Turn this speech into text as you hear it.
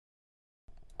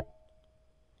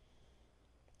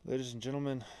Ladies and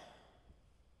gentlemen,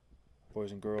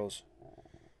 boys and girls,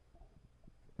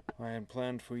 I had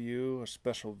planned for you a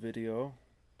special video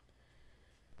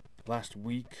last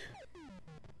week.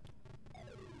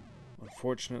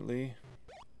 Unfortunately,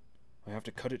 I have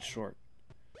to cut it short.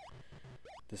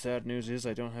 The sad news is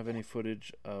I don't have any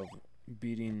footage of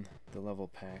beating the level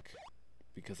pack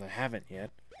because I haven't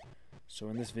yet. So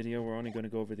in this video we're only going to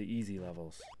go over the easy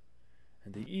levels.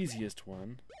 And the easiest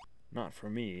one, not for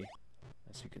me,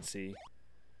 as you can see,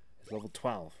 is level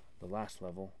 12, the last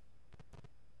level,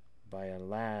 by a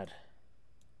lad.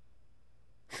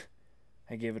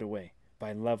 I gave it away.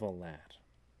 By Levellad.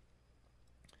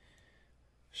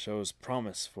 Shows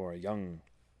promise for a young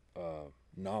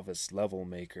novice level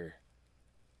maker,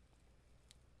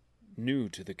 new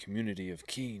to the community of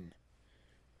Keen.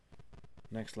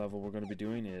 Next level we're going to be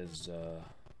doing is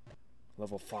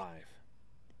level 5.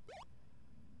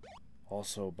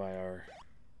 Also by our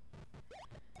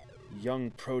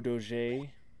young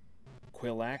protege,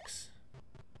 Quillax.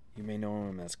 You may know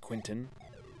him as Quentin,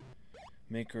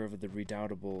 maker of the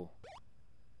redoubtable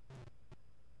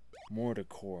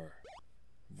Morticore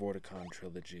Vorticon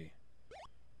trilogy.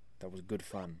 That was good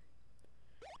fun.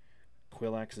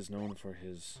 Quillax is known for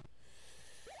his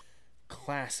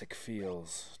classic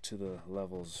feels to the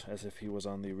levels, as if he was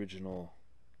on the original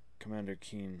Commander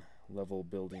Keen level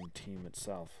building team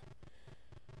itself.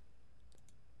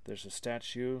 There's a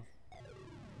statue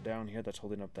down here that's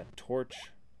holding up that torch,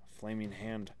 a flaming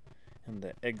hand, and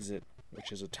the exit,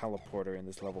 which is a teleporter in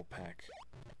this level pack,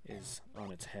 is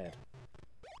on its head.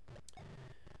 You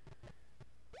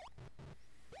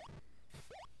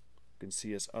can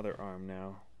see his other arm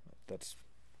now that's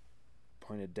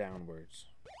pointed downwards.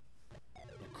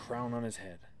 A crown on his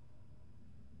head.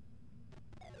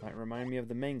 Might remind me of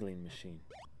the mangling machine.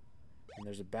 And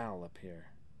there's a barrel up here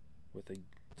with a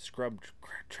scrub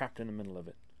trapped in the middle of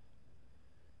it.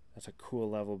 That's a cool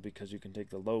level because you can take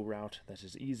the low route, that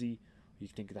is easy, or you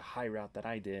can take the high route that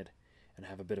I did and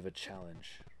have a bit of a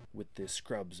challenge with the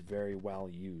scrubs very well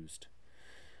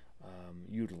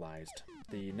utilized.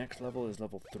 The next level is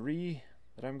level 3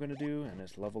 that I'm going to do, and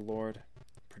it's Levellord.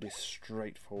 Pretty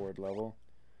straightforward level.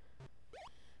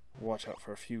 Watch out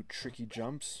for a few tricky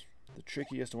jumps. The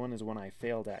trickiest one is one I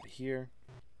failed at here,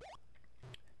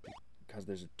 because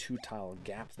there's a 2-tile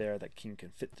gap there that King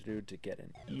can fit through to get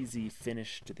an easy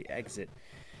finish to the exit,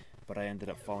 but I ended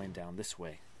up falling down this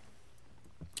way.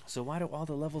 So why do all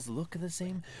the levels look the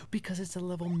same? Because it's a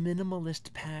level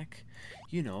minimalist pack.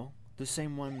 You know, the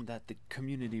same one that the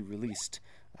community released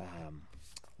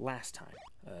last time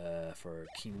for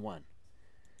Keen 1.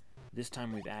 This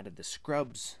time we've added the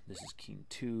scrubs. This is Keen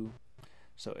 2.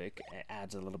 So it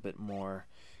adds a little bit more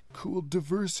cool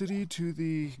diversity to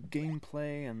the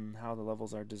gameplay and how the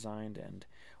levels are designed, and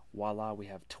voila, we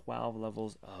have 12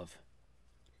 levels of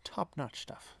top-notch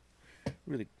stuff.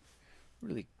 Really,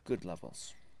 really good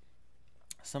levels.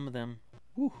 Some of them,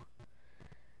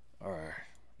 are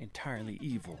entirely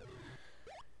evil.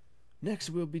 Next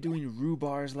we'll be doing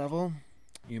Roobar's level.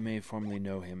 You may formerly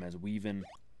know him as Weavin.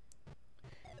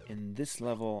 In this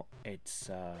level, it's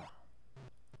a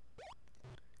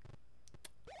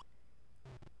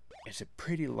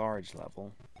pretty large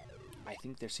level. I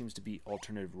think there seems to be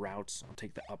alternative routes. I'll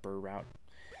take the upper route.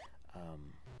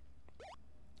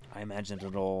 I imagine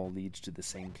it all leads to the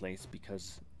same place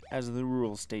because, as the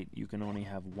rules state, you can only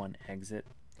have one exit,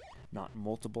 not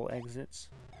multiple exits,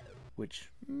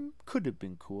 which could have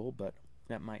been cool, but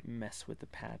that might mess with the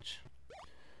patch.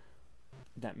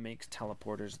 That makes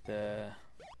teleporters the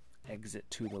exit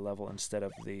to the level instead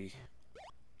of the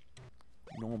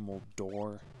normal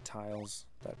door tiles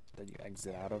that you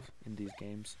exit out of in these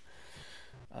games.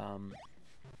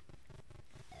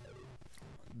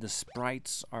 The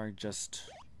sprites are just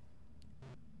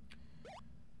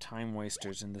time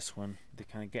wasters in this one. They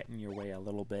kind of get in your way a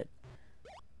little bit.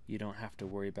 You don't have to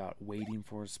worry about waiting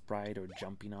for a sprite or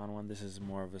jumping on one. This is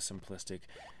more of a simplistic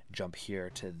jump here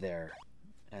to there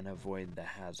and avoid the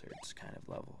hazards kind of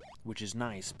level, which is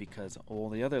nice because all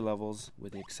the other levels,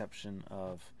 with the exception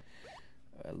of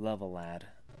Levellad,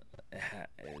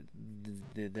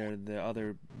 the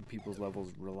other people's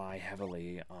levels rely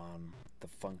heavily on the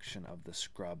function of the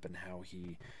scrub and how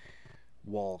he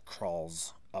wall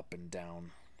crawls up and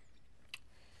down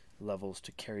levels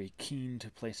to carry Keen to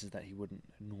places that he wouldn't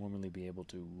normally be able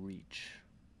to reach.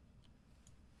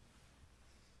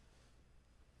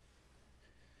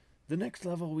 The next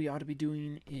level we ought to be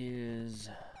doing is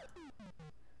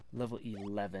level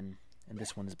 11, and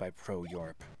this one is by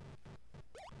proYorp.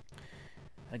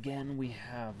 Again, we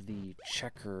have the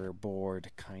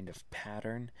checkerboard kind of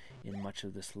pattern in much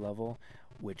of this level,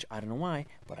 which I don't know why,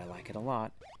 but I like it a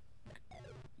lot.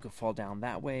 You could fall down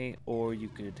that way, or you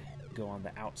could go on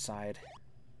the outside.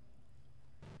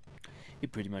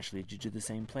 It pretty much leads you to the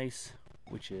same place,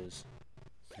 which is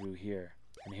through here.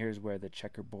 And here's where the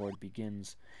checkerboard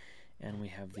begins, and we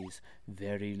have these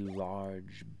very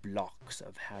large blocks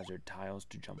of hazard tiles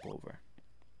to jump over.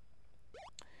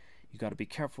 You got to be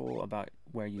careful about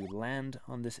where you land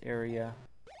on this area,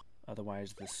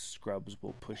 otherwise the scrubs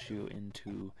will push you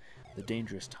into the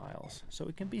dangerous tiles. So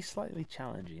it can be slightly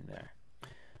challenging there.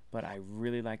 But I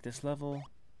really like this level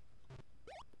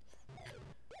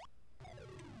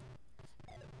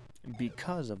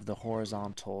because of the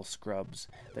horizontal scrubs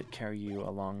that carry you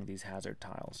along these hazard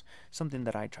tiles. Something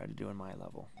that I try to do in my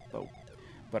level,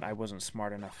 but I wasn't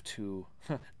smart enough to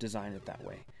design it that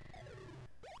way.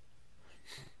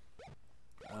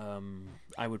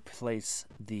 I would place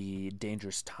the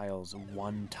dangerous tiles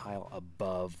one tile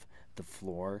above the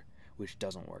floor, which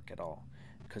doesn't work at all,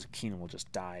 because Keen will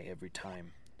just die every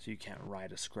time, so you can't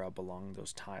ride a scrub along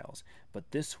those tiles.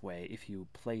 But this way, if you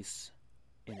place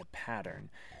in a pattern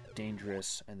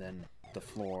dangerous and then the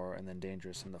floor and then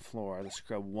dangerous and the floor, the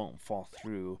scrub won't fall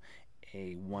through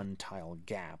a one tile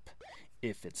gap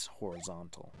if it's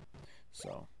horizontal.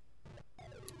 So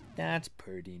that's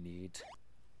pretty neat.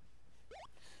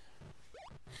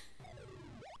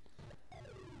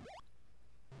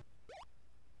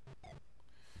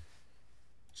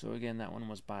 So again, that one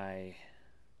was by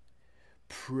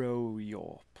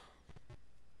proYorp.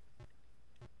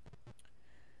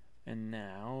 And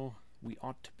now we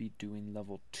ought to be doing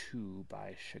level 2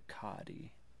 by Shikadi.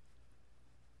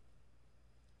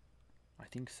 I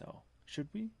think so. Should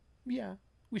we? Yeah,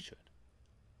 we should.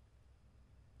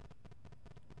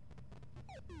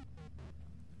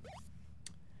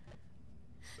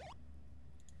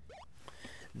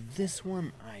 This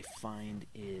one I find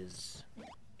is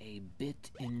a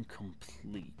bit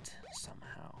incomplete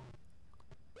somehow.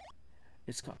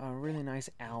 It's got a really nice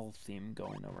owl theme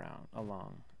going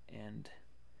along, and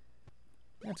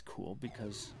that's cool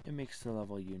because it makes the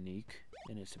level unique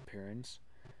in its appearance.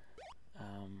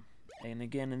 And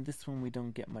again, in this one we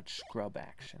don't get much scrub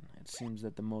action. It seems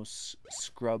that the most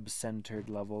scrub-centered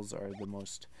levels are the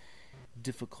most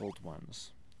difficult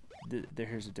ones.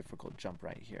 Here's a difficult jump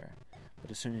right here,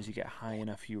 but as soon as you get high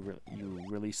enough, you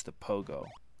release the pogo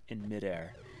in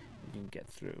midair, you can get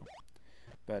through.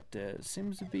 But it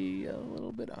seems to be a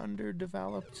little bit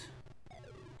underdeveloped.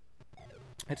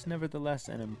 It's nevertheless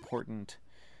an important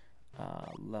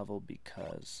level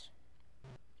because,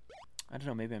 I don't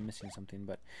know, maybe I'm missing something,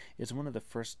 but it's one of the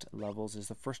first levels, is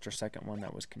the first or second one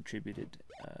that was contributed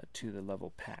to the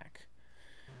level pack.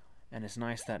 And it's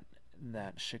nice that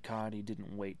Shikadi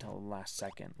didn't wait till the last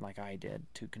second like I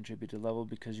did to contribute to the level,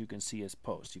 because you can see his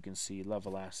post. You can see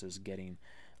Levellad is getting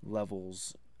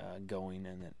levels going,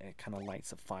 and it kind of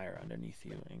lights a fire underneath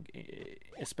you, and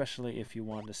especially if you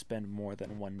want to spend more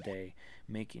than one day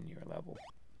making your level.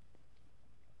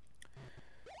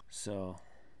 So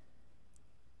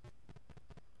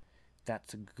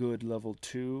that's a good level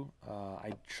 2.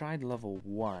 I tried level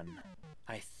 1.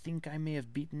 I think I may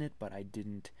have beaten it, but I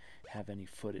didn't have any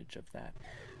footage of that.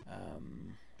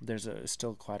 There's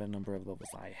still quite a number of levels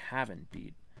I haven't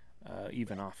beat,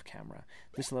 even off camera.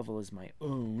 This level is my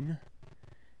own,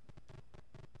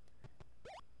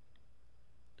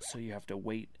 so you have to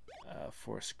wait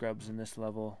for scrubs in this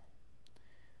level.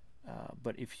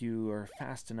 But if you are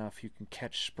fast enough, you can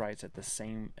catch sprites at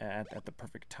the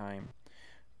perfect time,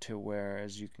 to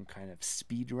whereas you can kind of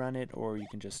speed run it, or you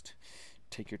can just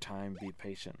take your time, be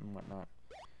patient and whatnot.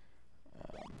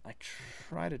 I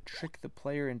try to trick the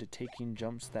player into taking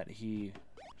jumps that he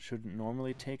shouldn't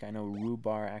normally take. I know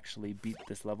Roobar actually beat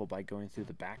this level by going through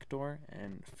the back door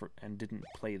and didn't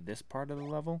play this part of the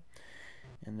level.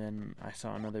 And then I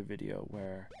saw another video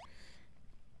where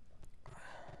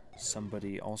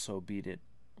somebody also beat it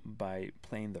by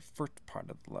playing the first part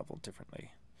of the level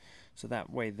differently. So that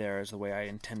way there is the way I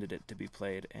intended it to be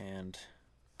played, and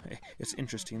it's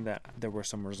interesting that there were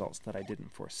some results that I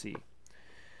didn't foresee.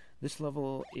 This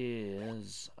level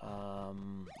is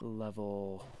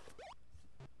level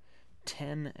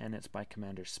 10, and it's by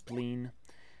Commander Spleen.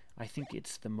 I think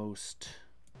it's the most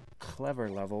clever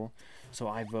level, so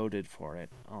I voted for it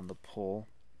on the poll.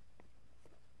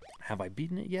 Have I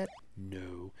beaten it yet?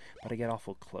 No, but I get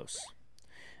awful close.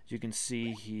 As you can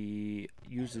see, he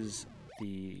uses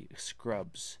the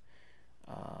scrubs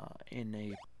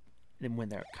when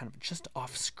they're kind of just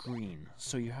off screen,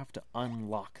 so you have to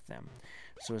unlock them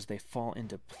so as they fall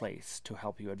into place to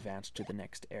help you advance to the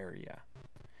next area.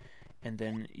 And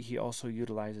then he also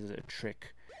utilizes a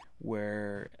trick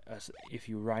where if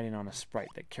you ride in on a sprite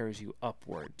that carries you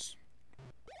upwards,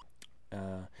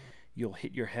 you'll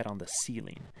hit your head on the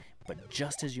ceiling. But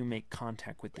just as you make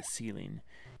contact with the ceiling,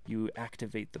 you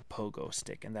activate the pogo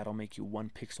stick, and that'll make you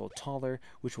 1 pixel taller,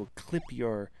 which will clip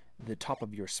the top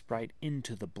of your sprite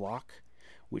into the block,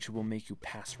 which will make you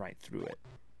pass right through it.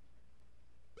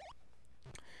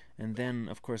 And then,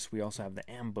 of course, we also have the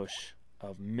ambush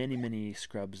of many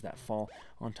scrubs that fall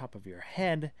on top of your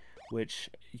head, which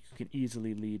can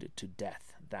easily lead to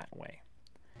death that way.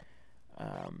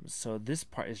 So this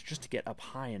part is just to get up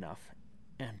high enough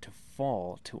and to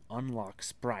fall to unlock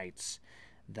sprites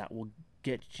that will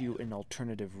get you an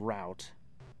alternative route.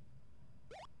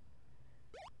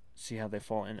 See how they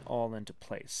fall all into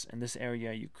place. In this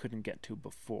area you couldn't get to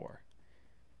before,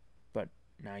 but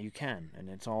now you can, and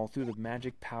it's all through the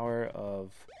magic power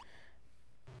of,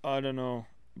 I don't know,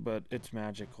 but it's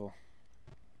magical.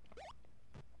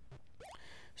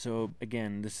 So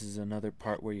again, this is another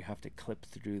part where you have to clip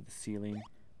through the ceiling.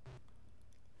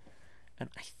 And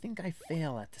I think I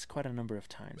fail at this quite a number of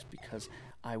times because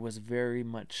I was very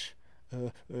much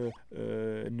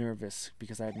nervous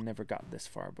because I had never got this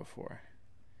far before.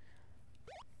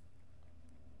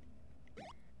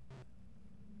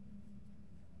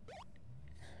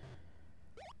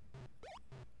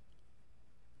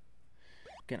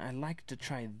 Again, I like to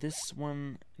try this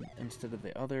one instead of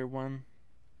the other one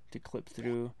to clip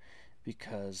through,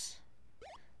 because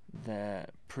the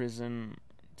prison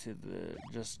to the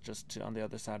just to on the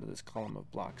other side of this column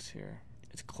of blocks here,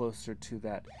 it's closer to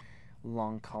that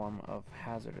long column of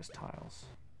hazardous tiles.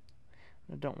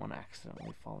 I don't want to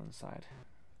accidentally fall inside.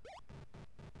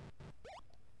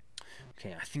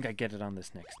 Okay, I think I get it on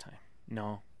this next time.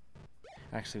 No,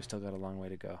 actually we still got a long way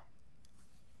to go.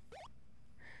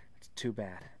 It's too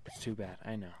bad. It's too bad.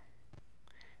 I know.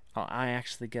 I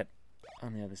actually get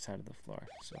on the other side of the floor,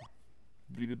 so.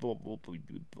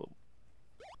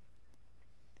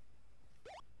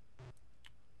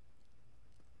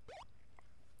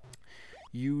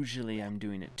 Usually I'm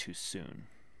doing it too soon.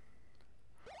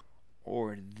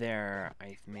 Or there,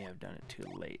 I may have done it too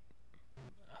late.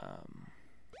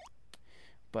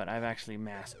 But I've actually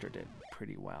mastered it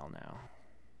pretty well now.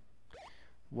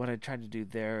 What I tried to do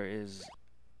there is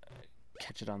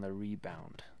catch it on the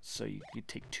rebound, so you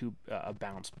take a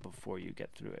bounce before you get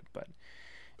through it. But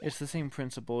it's the same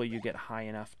principle. You get high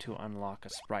enough to unlock a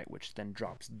sprite, which then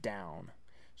drops down,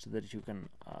 so that you can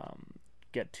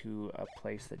get to a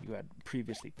place that you had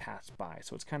previously passed by.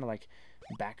 So it's kind of like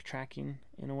backtracking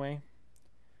in a way.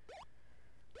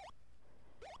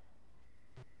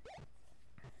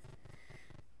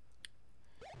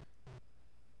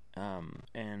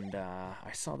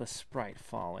 I saw the sprite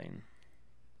falling,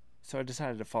 so I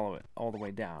decided to follow it all the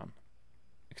way down,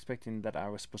 expecting that I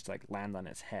was supposed to like land on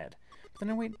its head. But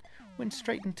then I went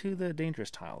straight into the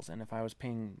dangerous tiles, and if I was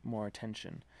paying more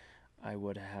attention, I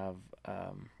would have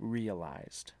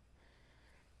realized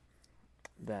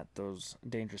that those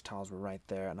dangerous tiles were right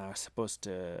there, and I was supposed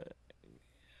to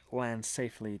land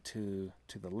safely to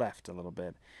the left a little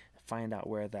bit, find out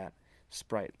where that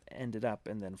sprite ended up,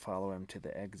 and then follow him to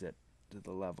the exit to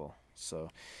the level. So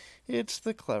it's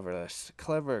the cleverest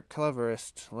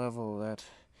level that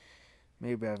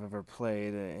maybe I've ever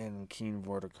played in Keen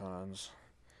Vorticons.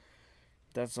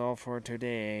 That's all for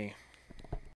today.